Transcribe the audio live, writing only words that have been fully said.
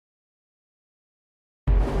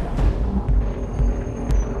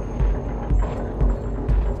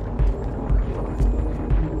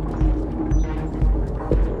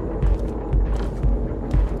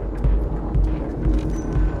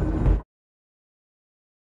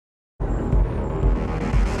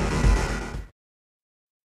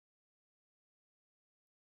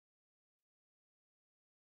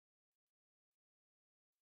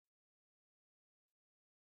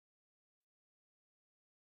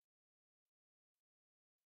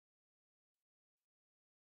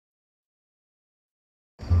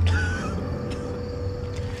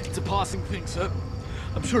passing thing, sir.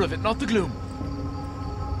 I'm sure of it, not the gloom.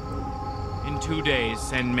 In 2 days,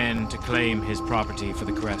 send men to claim his property for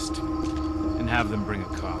the crest, and have them bring a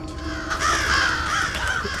cart.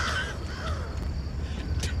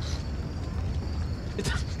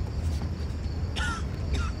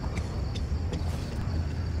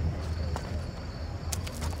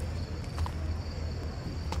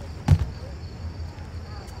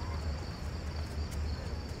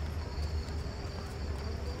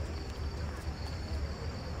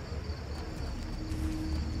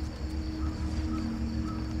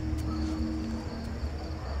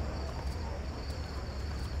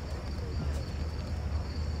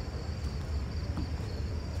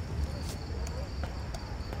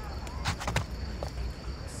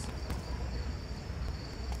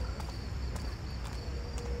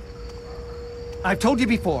 I've told you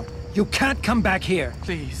before, you can't come back here.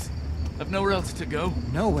 Please. I've nowhere else to go.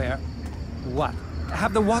 Nowhere? What?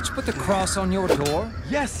 Have the watch put the cross on your door?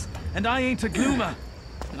 Yes, and I ain't a gloomer.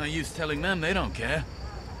 No use telling them, they don't care.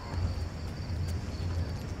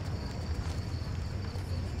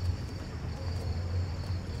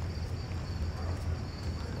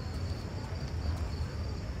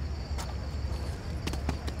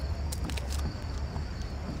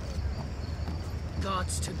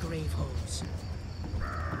 Guards to grave holes.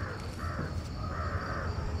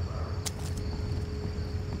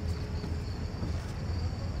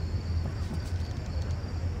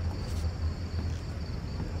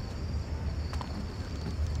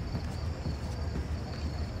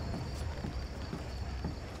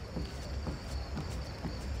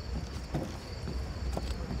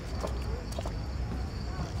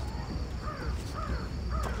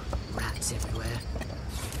 Rats everywhere.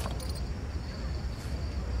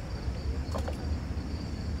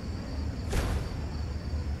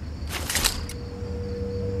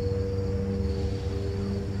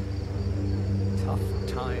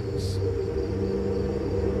 Times.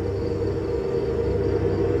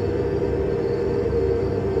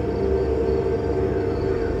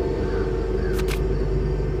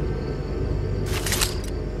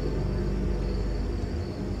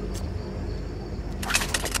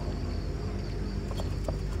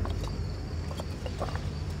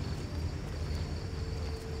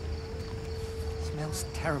 Smells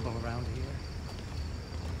terrible around here.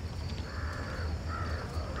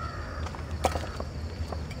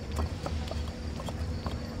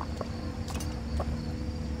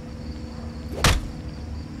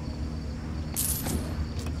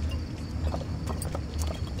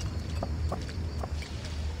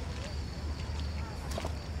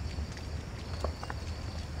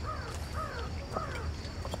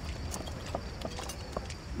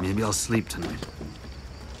 Maybe I'll sleep tonight.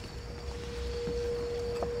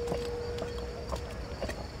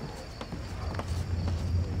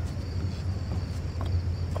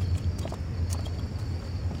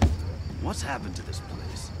 What's happened to this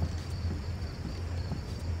place?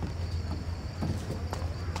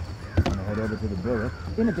 Wanna head over to the brewery?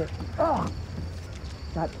 In a bit. Ugh!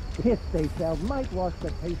 That piss they sell might wash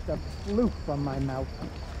the taste of flute from my mouth.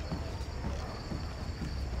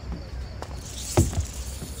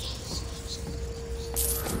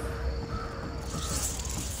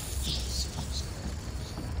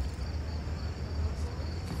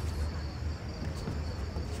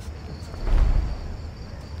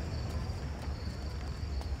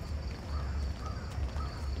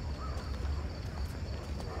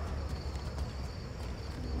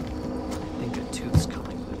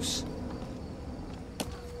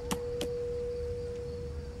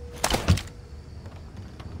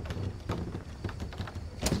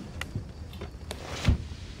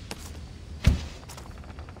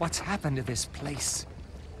 What's happened to this place?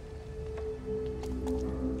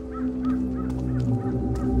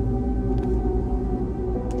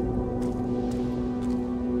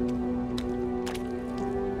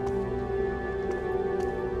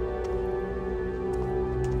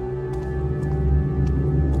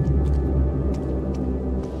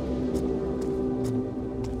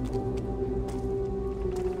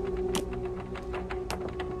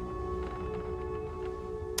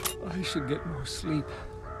 I should get more sleep.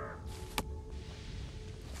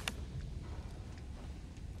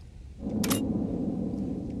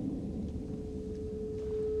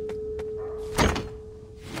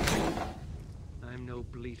 I'm no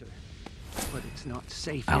bleeder, but it's not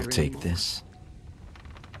safe here I'll take anymore. this.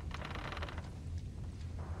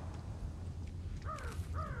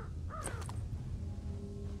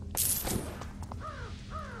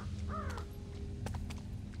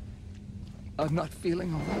 I'm not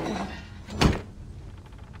feeling all right.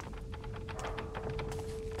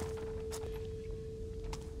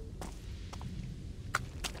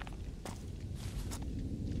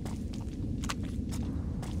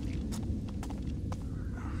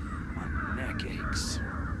 Thanks.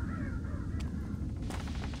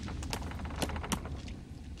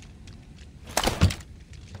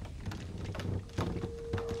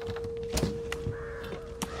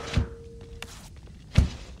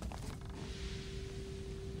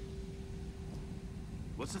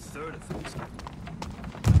 What's a third of these?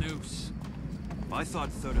 Noose. I thought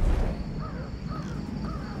third of it.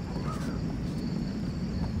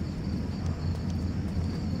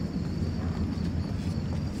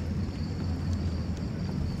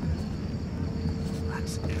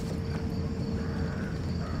 That's everywhere.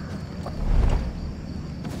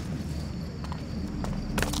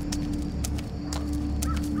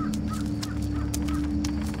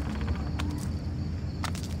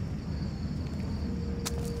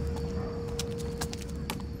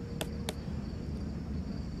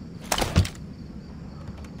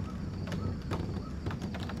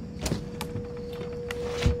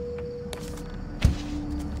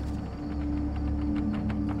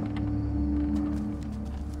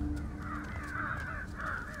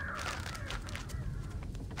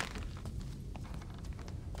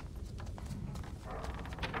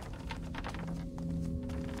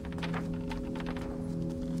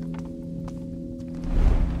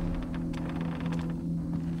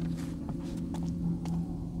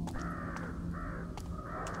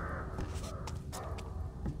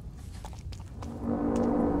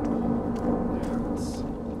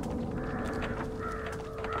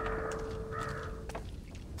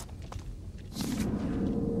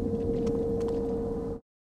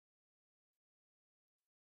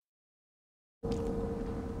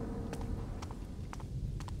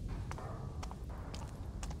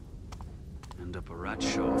 End up a rat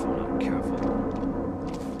show if I'm not careful.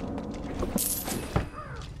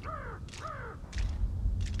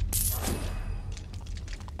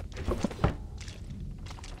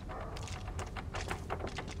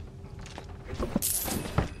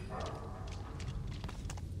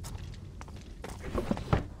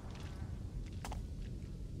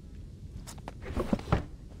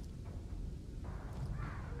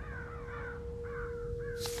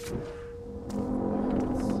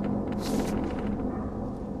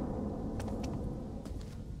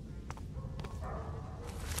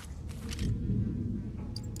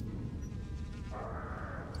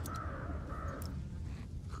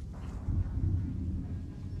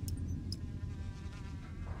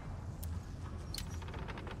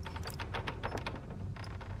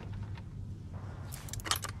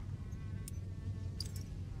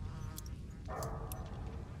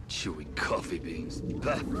 Chewy coffee beans.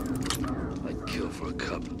 Bah! I'd kill for a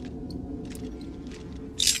cup.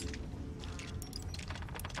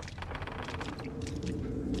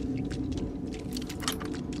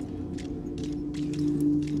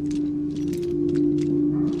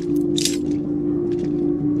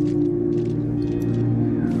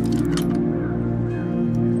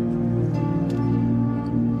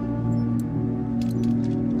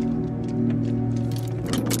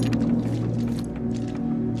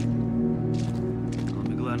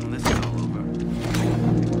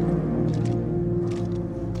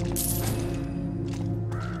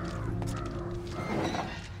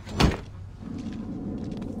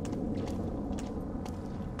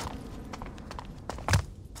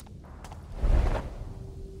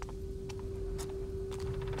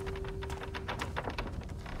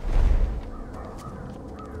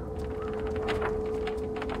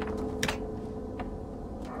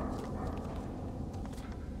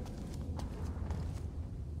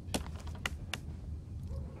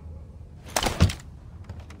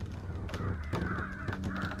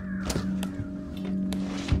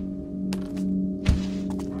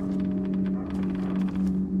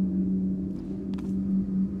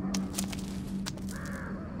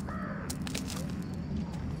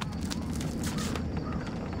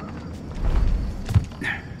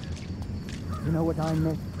 You know what I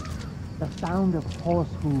miss? The sound of horse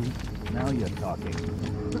hooves. Now you're talking.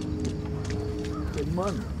 It's been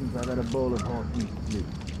months since I've had a bowl of horse meat stew.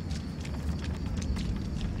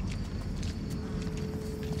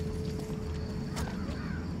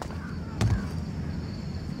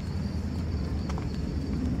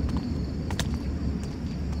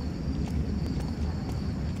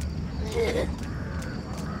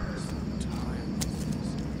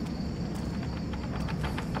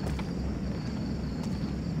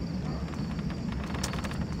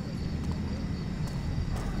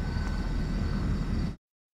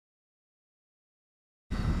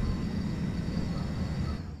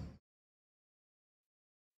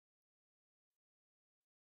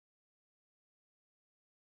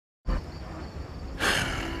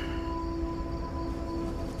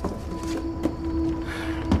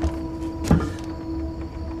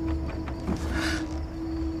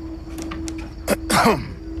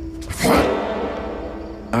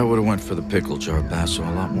 would've went for the pickle jar, Basso,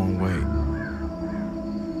 a lot more weight.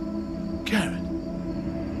 Garrett.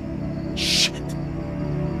 Shit.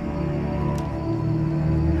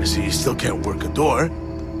 I see you still can't work a door.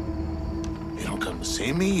 You don't come to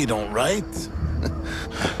see me, you don't write.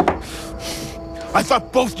 I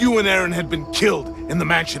thought both you and Aaron had been killed in the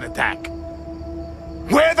mansion attack.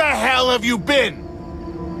 Where the hell have you been?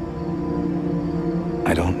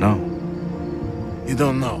 I don't know. You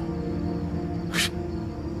don't know?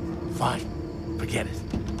 Fine. Forget it.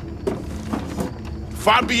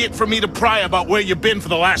 Far be it for me to pry about where you've been for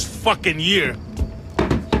the last fucking year.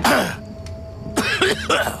 I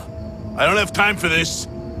don't have time for this.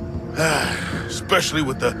 Especially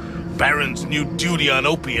with the Baron's new duty on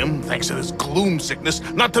opium, thanks to this gloom sickness,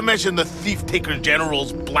 not to mention the thief-taker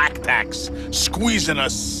general's black tax, squeezing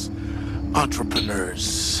us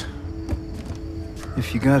entrepreneurs.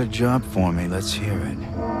 If you got a job for me, let's hear it.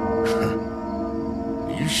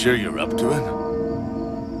 Are you sure you're up to it?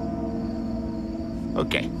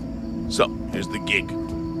 Okay, so here's the gig.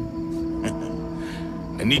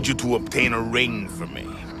 I need you to obtain a ring for me.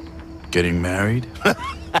 Getting married?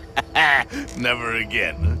 Never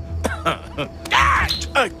again.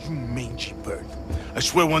 You mangy bird. I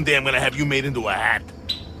swear one day I'm gonna have you made into a hat.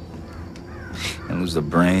 And lose the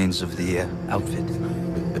brains of the outfit.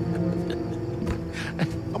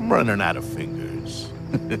 I'm running out of fingers.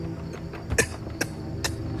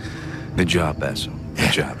 Good job, Basso.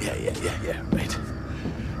 Good job. Yeah, right.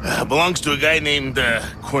 Belongs to a guy named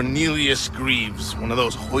Cornelius Greaves, one of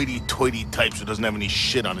those hoity-toity types who doesn't have any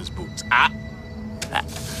shit on his boots.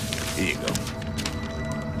 Here you go.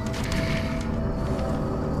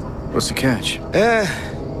 What's the catch?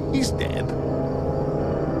 He's dead.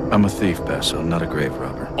 I'm a thief, Basso, not a grave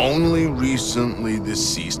robber. Only recently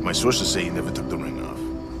deceased. My sources say he never took the ring off.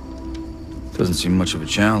 Doesn't seem much of a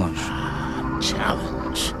challenge.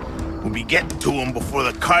 Challenge? We'll be getting to him before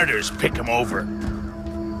the Carters pick him over.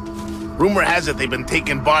 Rumor has it they've been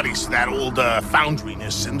taking bodies to that old foundry near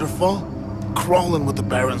Cinderfall. Crawling with the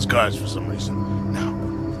Baron's guards for some reason. Now,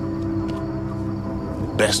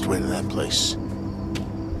 the best way to that place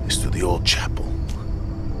is through the old chapel.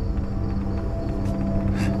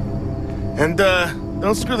 And,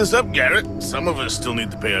 don't screw this up, Garrett. Some of us still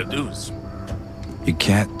need to pay our dues. You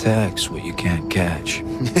can't tax what you can't catch.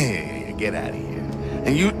 Get out of here.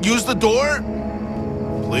 And you use the door?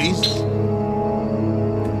 Please?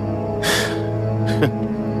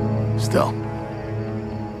 Still,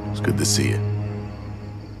 it's good to see you.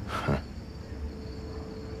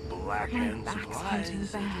 Black and supplies.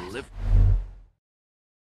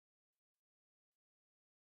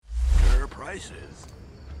 Fair prices.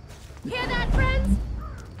 Hear that, friends?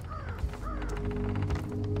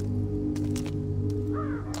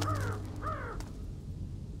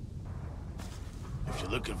 If you're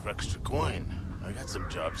looking for extra coin, I got some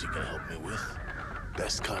jobs you can help me with.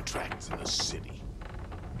 Best contracts in the city.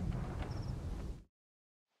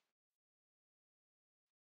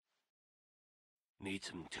 Need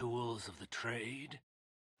some tools of the trade?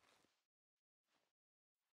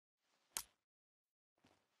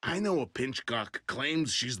 I know a pinchcock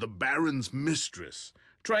claims she's the Baron's mistress.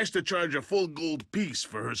 Tries to charge a full gold piece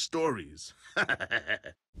for her stories.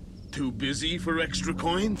 Too busy for extra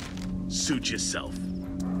coin? Suit yourself.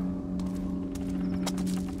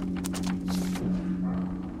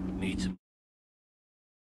 Need some...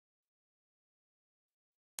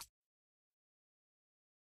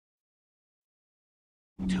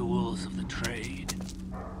 tools of the trade.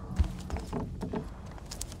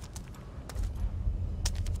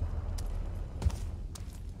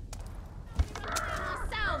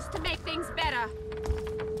 Ourselves to make things better.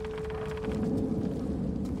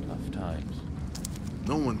 Tough times.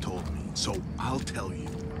 No one told me, so I'll tell you.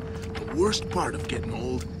 The worst part of getting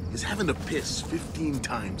old is having to piss 15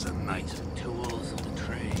 times a night. Tools of the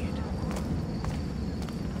trade.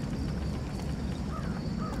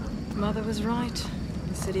 Mother was right.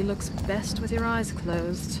 The city looks best with your eyes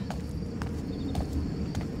closed.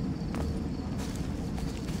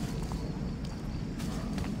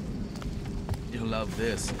 You'll love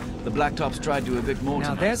this. The Blacktops tried to evict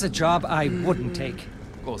Mortimer. Now there's a job I wouldn't take.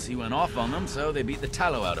 Of course, he went off on them, so they beat the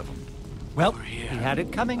tallow out of him. Well, he had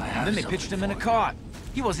it coming. And then they pitched him in a cart.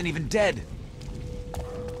 He wasn't even dead.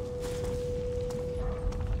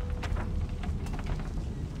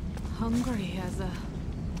 Hungry as a...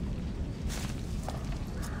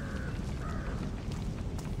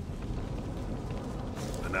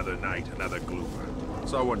 Another night, another gloomer.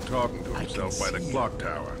 Someone talking to himself by the clock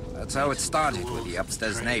tower. That's how it started with the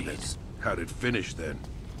upstairs neighbors. How'd it finish then?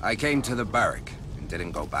 I came to the barrack and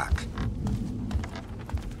didn't go back.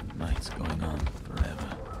 Night's going on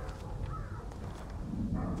forever.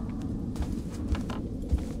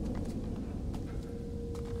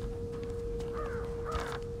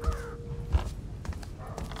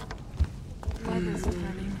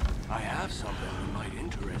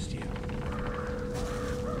 arrest you.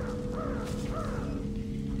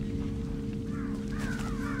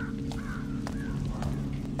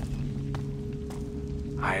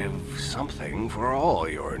 I've something for all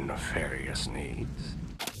your nefarious needs.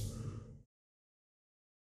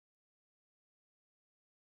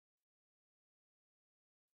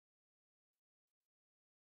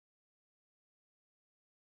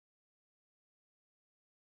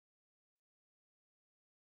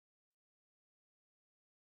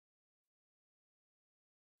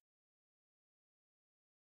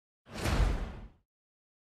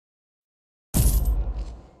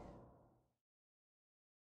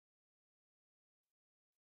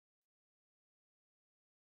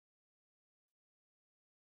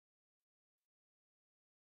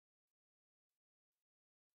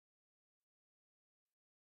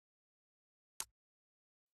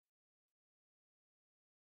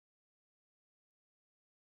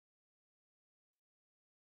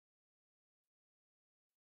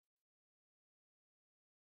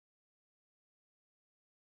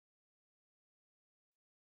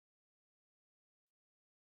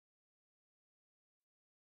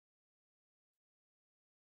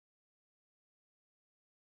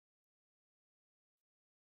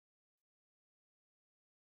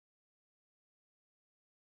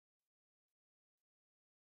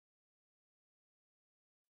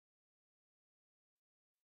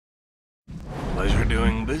 Pleasure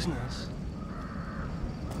doing business.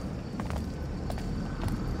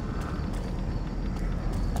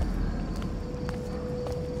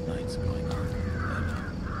 Night's going on.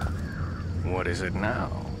 What is it now?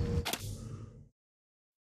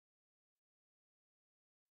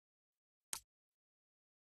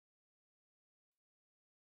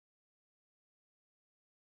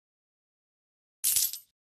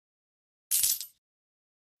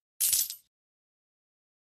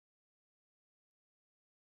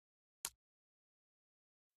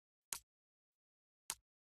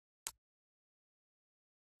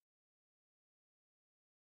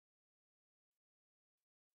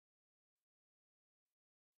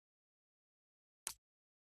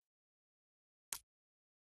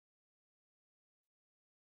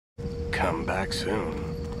 Come back soon.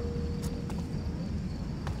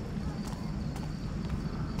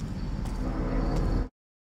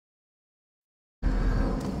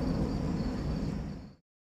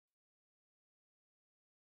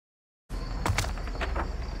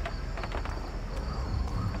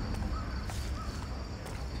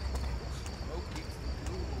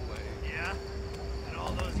 Yeah? And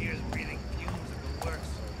all those years breathing fumes of the works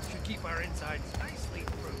should keep our insides nicely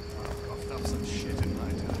through. I've coughed up some shit in my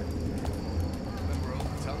time. Remember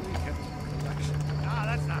old Tully kept a collection? Ah,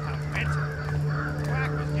 that's not how it went.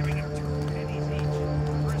 Quack was giving him 2 pennies each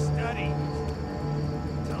for a study.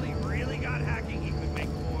 Until he really got hacking, he could make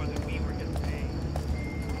more than we were getting paid.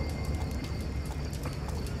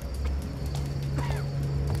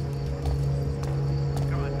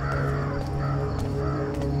 Come on.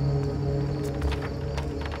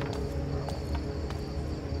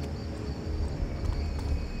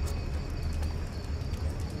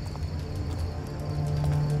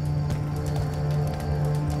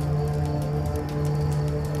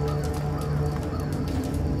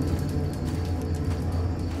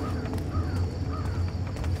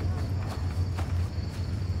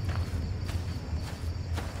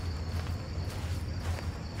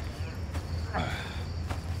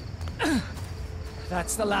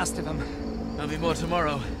 That's the last of them. There'll be more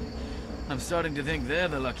tomorrow. I'm starting to think they're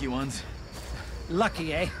the lucky ones.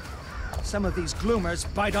 Lucky, eh? Some of these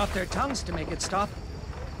gloomers bite off their tongues to make it stop.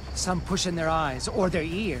 Some push in their eyes or their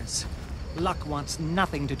ears. Luck wants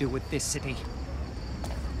nothing to do with this city.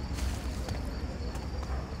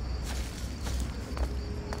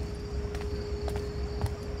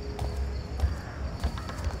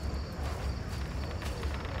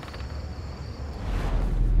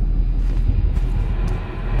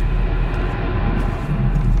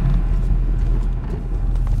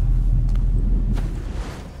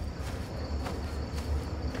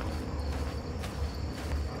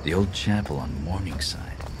 The old chapel on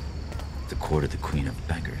Morningside. The court of the Queen of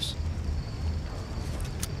Beggars.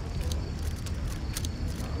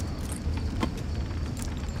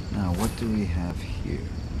 Now, what do we have here?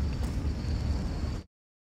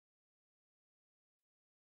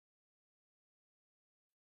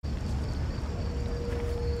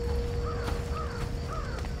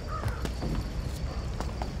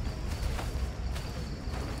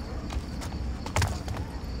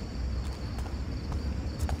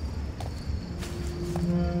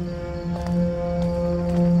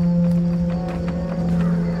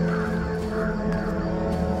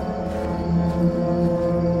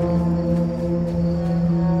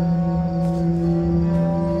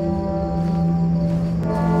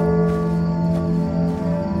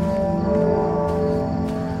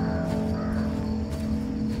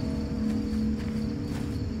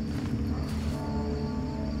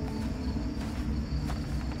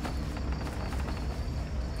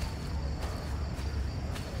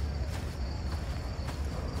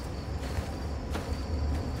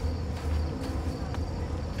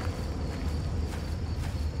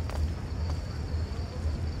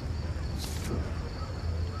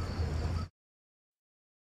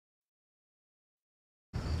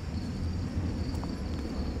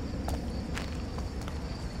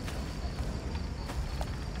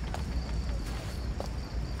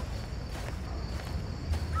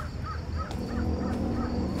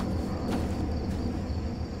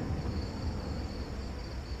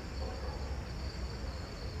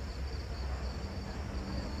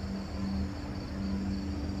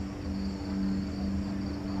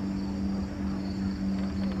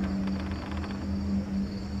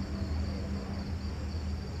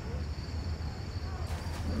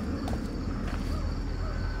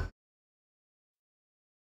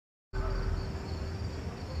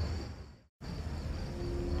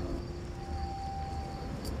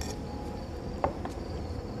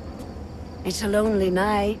 It's a lonely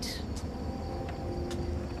night.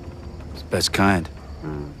 It's the best kind.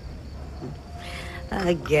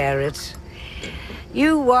 Garrett.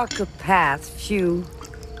 You walk a path few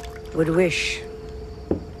would wish.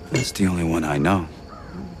 That's the only one I know.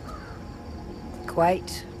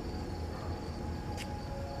 Quite.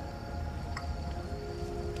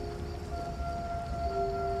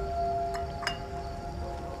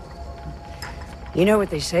 You know what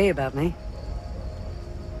they say about me?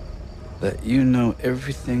 That you know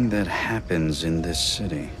everything that happens in this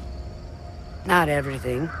city. Not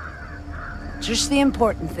everything. Just the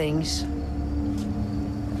important things.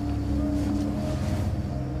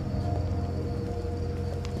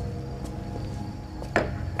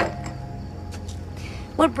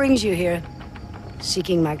 What brings you here?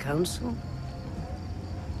 Seeking my counsel?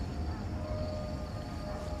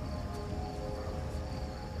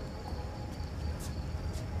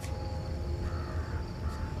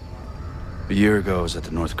 A year ago, I was at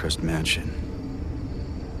the Northcrest Mansion.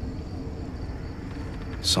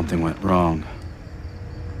 Something went wrong.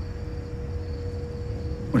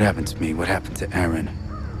 What happened to me? What happened to Aaron?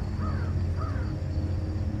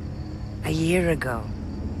 A year ago.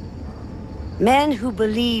 Men who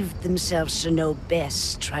believed themselves to know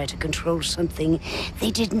best tried to control something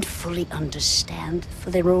they didn't fully understand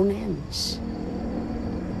for their own ends.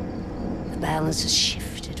 The balance has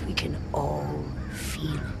shifted. We can all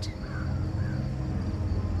feel it.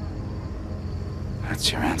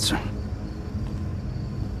 That's your answer.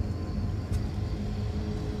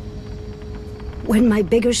 When my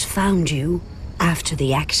beggars found you, after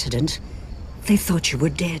the accident, they thought you were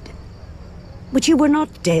dead. But you were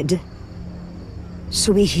not dead.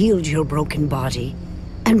 So we healed your broken body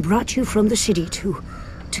and brought you from the city to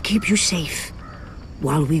keep you safe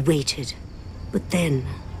while we waited. But then,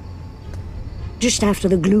 just after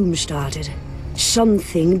the gloom started,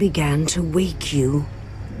 something began to wake you.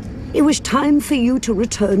 It was time for you to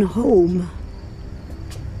return home.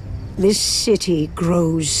 This city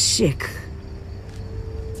grows sick.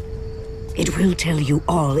 It will tell you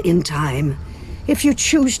all in time, if you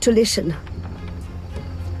choose to listen.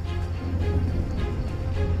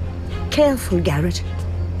 Careful, Garrett.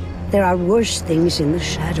 There are worse things in the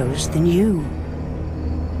shadows than you.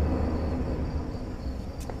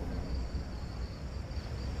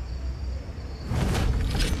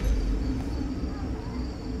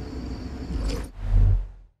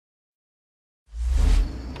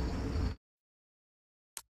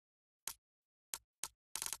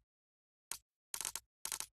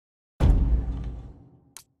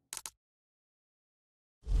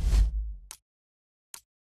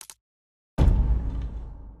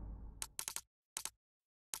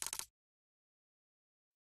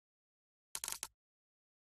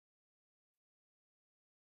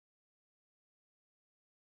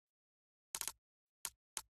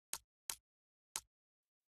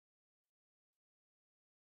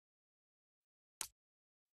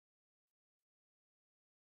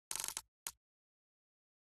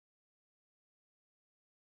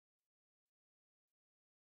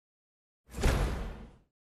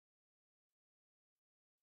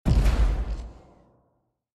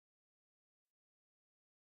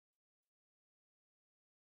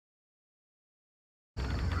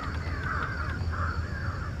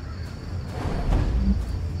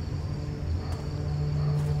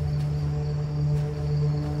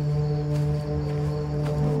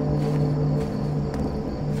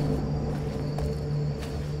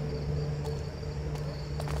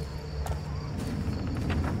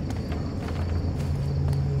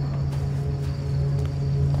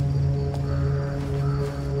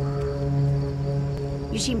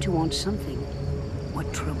 You seem to want something.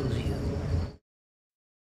 What troubles you?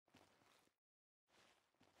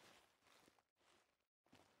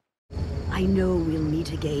 I know we'll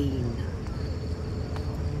meet again.